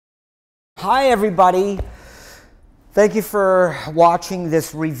Hi everybody, thank you for watching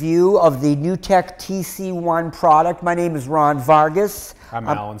this review of the NewTek TC1 product. My name is Ron Vargas. I'm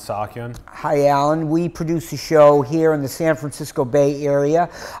Alan Sakian. Hi Alan, we produce a show here in the San Francisco Bay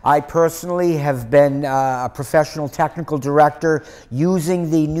Area. I personally have been a professional technical director using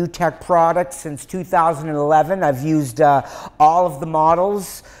the NewTek product since 2011. I've used all of the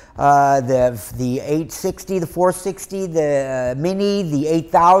models. The 860, the 460, the Mini, the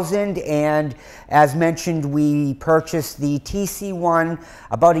 8000, and as mentioned, we purchased the TC1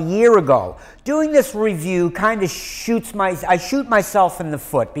 about a year ago. Doing this review kind of I shoot myself in the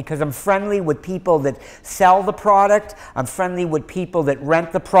foot because I'm friendly with people that sell the product, I'm friendly with people that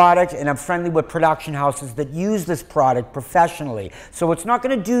rent the product, and I'm friendly with production houses that use this product professionally. So it's not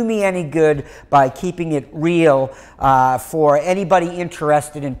going to do me any good by keeping it real for anybody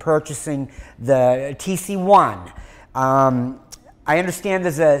interested in purchasing the TC1. I understand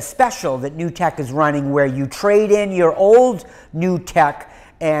there's a special that NewTek is running where you trade in your old NewTek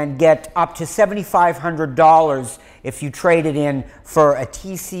and get up to $7,500 if you trade it in for a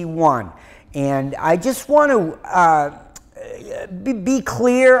TC1. And I just want to be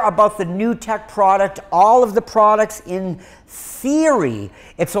clear about the NewTek product. All of the products, in theory,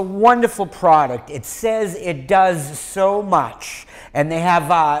 it's a wonderful product. It says it does so much. And they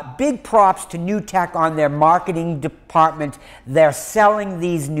have big props to NewTek on their marketing department. They're selling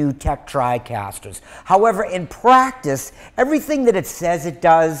these NewTek TriCasters. However, in practice, everything that it says it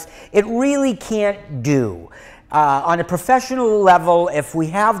does, it really can't do. On a professional level, if we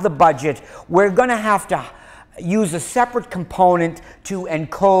have the budget, we're going to have to use a separate component to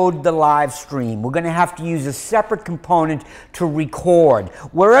encode the live stream. We're going to have to use a separate component to record.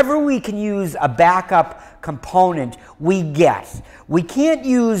 Wherever we can use a backup component, we get. We can't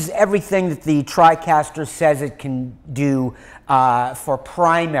use everything that the TriCaster says it can do for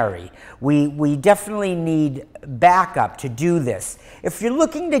primary. We definitely need backup to do this. If you're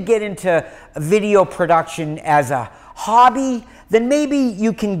looking to get into video production as a hobby, then maybe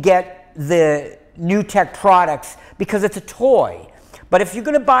you can get the NewTek products because it's a toy. But if you're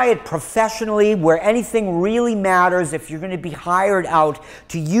going to buy it professionally, where anything really matters, if you're going to be hired out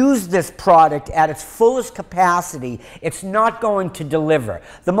to use this product at its fullest capacity, it's not going to deliver.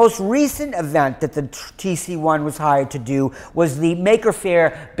 The most recent event that the TC1 was hired to do was the Maker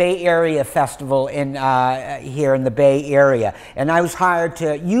Faire Bay Area Festival here in the Bay Area. And I was hired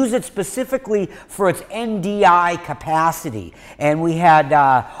to use it specifically for its NDI capacity. And we had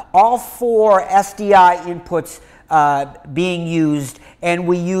all 4 SDI inputs being used, and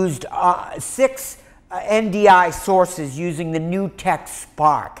we used 6 NDI sources using the NewTek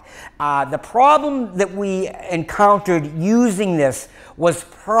Spark. The problem that we encountered using this was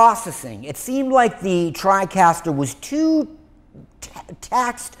processing. It seemed like the TriCaster was too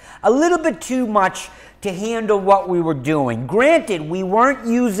taxed a little bit too much to handle what we were doing. Granted, we weren't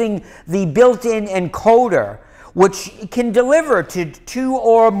using the built-in encoder, which can deliver to 2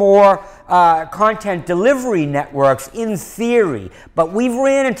 or more content delivery networks in theory. But we've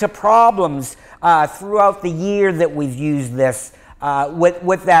ran into problems throughout the year that we've used this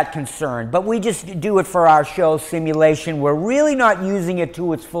with that concern. But we just do it for our show simulation. We're really not using it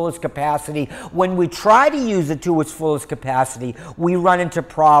to its fullest capacity. When we try to use it to its fullest capacity, we run into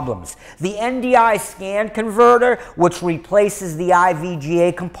problems. The NDI scan converter, which replaces the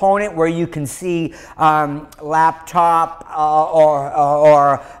IVGA component where you can see laptop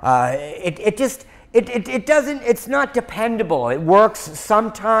it's not dependable. It works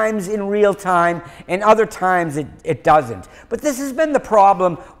sometimes in real time and other times it doesn't. But this has been the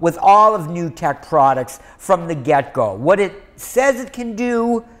problem with all of NewTek products from the get-go. What it says it can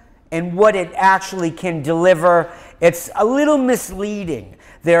do and what it actually can deliver, it's a little misleading.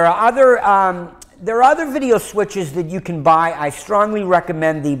 There are other video switches that you can buy. I strongly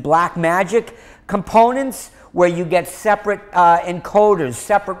recommend the Blackmagic components, where you get separate encoders,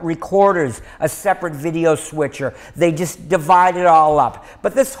 separate recorders, a separate video switcher. They just divide it all up.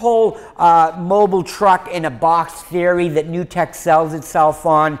 But this whole mobile truck in a box theory that NewTek sells itself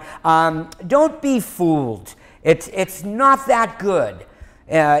on, don't be fooled. It's not that good.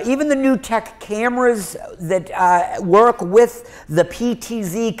 Even the NewTek cameras that work with the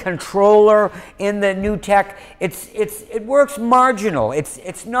PTZ controller in the NewTek, it works marginal.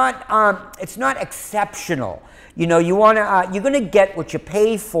 It's not exceptional. You know, you're going to get what you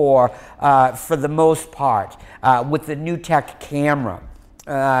pay for the most part with the NewTek camera.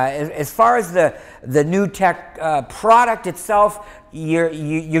 As far as the NewTek product itself, you're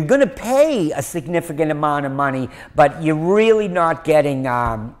going to pay a significant amount of money, but you're really not getting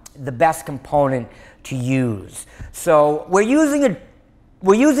the best component to use. So we're using a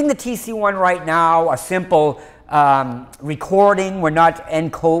We're using the TC1 right now, a simple recording. We're not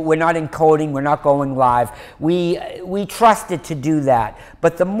encoding, we're not going live. We trust it to do that.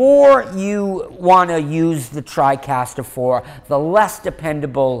 But the more you want to use the TriCaster for, the less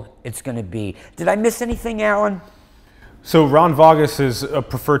dependable it's going to be. Did I miss anything, Alan? So Ron Vargas is a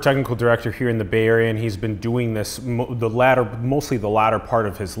preferred technical director here in the Bay Area, and he's been doing this mostly the latter part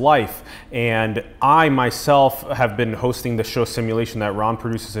of his life. And I myself have been hosting the show Simulation that Ron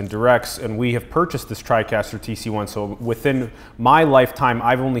produces and directs, and we have purchased this TriCaster TC1. So within my lifetime,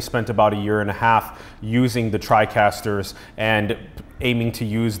 I've only spent about 1.5 years using the TriCasters and aiming to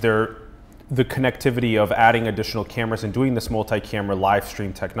use the connectivity of adding additional cameras and doing this multi-camera live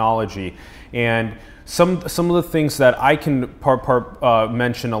stream technology. And some of the things that I can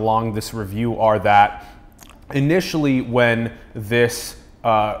mention along this review are that initially when this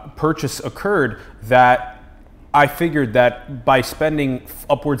purchase occurred, that I figured that by spending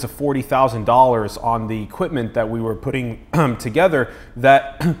upwards of $40,000 on the equipment that we were putting together,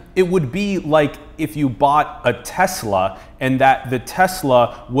 that it would be like if you bought a Tesla, and that the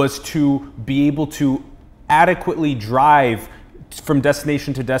Tesla was to be able to adequately drive from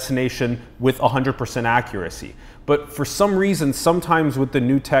destination to destination with 100% accuracy. But for some reason, sometimes with the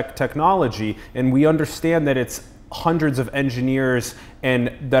NewTek technology, and we understand that it's hundreds of engineers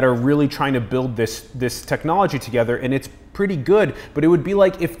and that are really trying to build this technology together, and it's pretty good, but it would be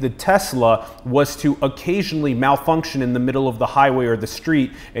like if the Tesla was to occasionally malfunction in the middle of the highway or the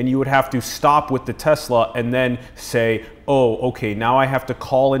street, and you would have to stop with the Tesla and then say, oh, okay, now I have to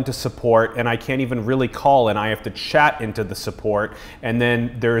call into support, and I can't even really call, and I have to chat into the support, and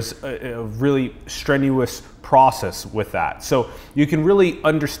then there's a really strenuous process with that. So you can really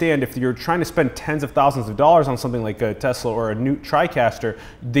understand if you're trying to spend tens of thousands of dollars on something like a Tesla or a new TriCaster,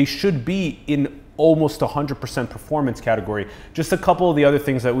 they should be in almost 100% performance category. Just a couple of the other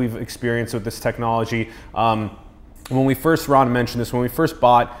things that we've experienced with this technology. When we first, Ron mentioned this, when we first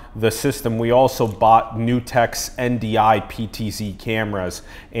bought the system, we also bought NewTek's NDI PTZ cameras,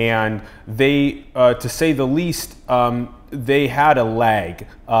 and they, to say the least, they had a lag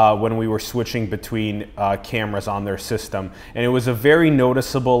when we were switching between cameras on their system, and it was a very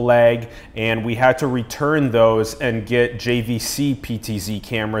noticeable lag, and we had to return those and get JVC PTZ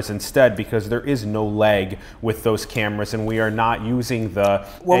cameras instead, because there is no lag with those cameras, and we are not using the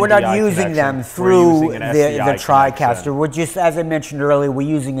we're not using them through the TriCaster. We're just, as I mentioned earlier, we're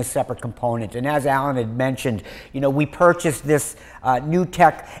using a separate component. And as Alan had mentioned, you know, we purchased this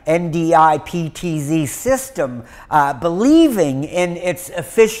NewTek NDI PTZ system believing in its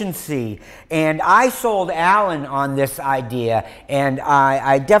efficiency. And I sold Alan on this idea, and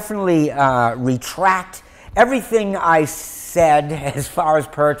I definitely retract everything I said as far as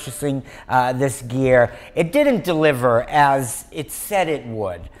purchasing this gear. It didn't deliver as it said it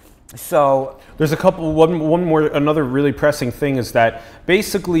would. So there's a couple, another really pressing thing is that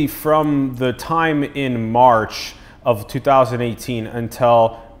basically from the time in March of 2018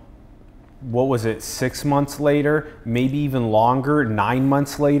 until, what was it, 6 months later, maybe even longer, 9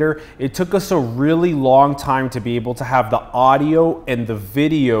 months later, it took us a really long time to be able to have the audio and the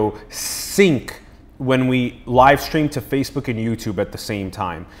video sync when we live stream to Facebook and YouTube at the same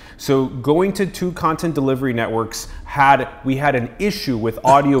time. So going to two content delivery networks, we had an issue with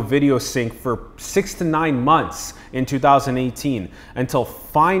audio video sync for 6 to 9 months in 2018, until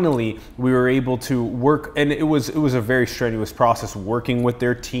finally we were able to work, and it was a very strenuous process, working with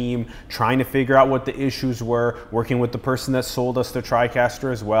their team, trying to figure out what the issues were, working with the person that sold us the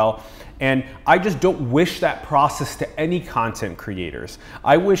TriCaster as well. And I just don't wish that process to any content creators.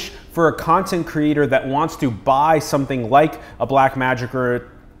 I wish for a content creator that wants to buy something like a Blackmagic or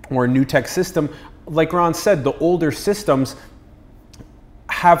a NewTek system, like Ron said, the older systems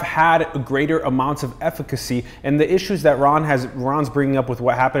have had greater amounts of efficacy, and the issues that Ron's bringing up with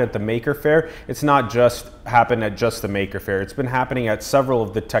what happened at the Maker Faire, it's not just happened at just the Maker Faire. It's been happening at several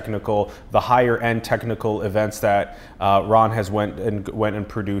of the higher end technical events that Ron has went and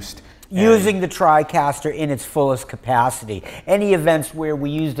produced. Using the TriCaster in its fullest capacity. Any events where we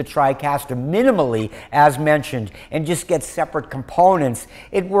use the TriCaster minimally, as mentioned, and just get separate components,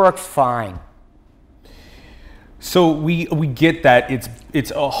 it works fine. So we get that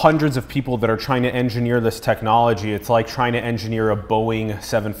it's hundreds of people that are trying to engineer this technology. It's like trying to engineer a Boeing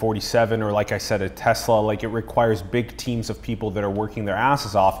 747, or like I said, a Tesla. Like, it requires big teams of people that are working their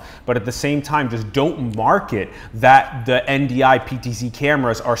asses off. But at the same time, just don't market that the NDI PTZ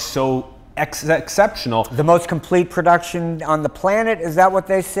cameras are so exceptional. The most complete production on the planet, is that what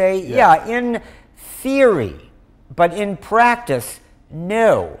they say? Yeah, in theory, but in practice,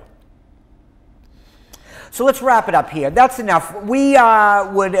 no. So let's wrap it up here. That's enough. We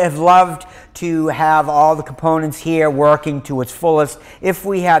would have loved to have all the components here working to its fullest if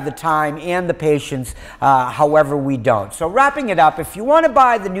we had the time and the patience, however we don't. So wrapping it up, if you want to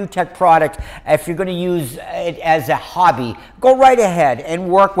buy the NewTek product, if you're going to use it as a hobby, go right ahead and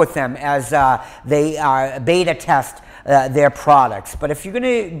work with them as they beta test their products. But if you're going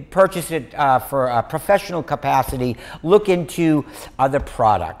to purchase it for a professional capacity, look into other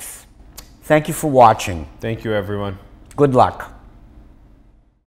products. Thank you for watching. Thank you, everyone. Good luck.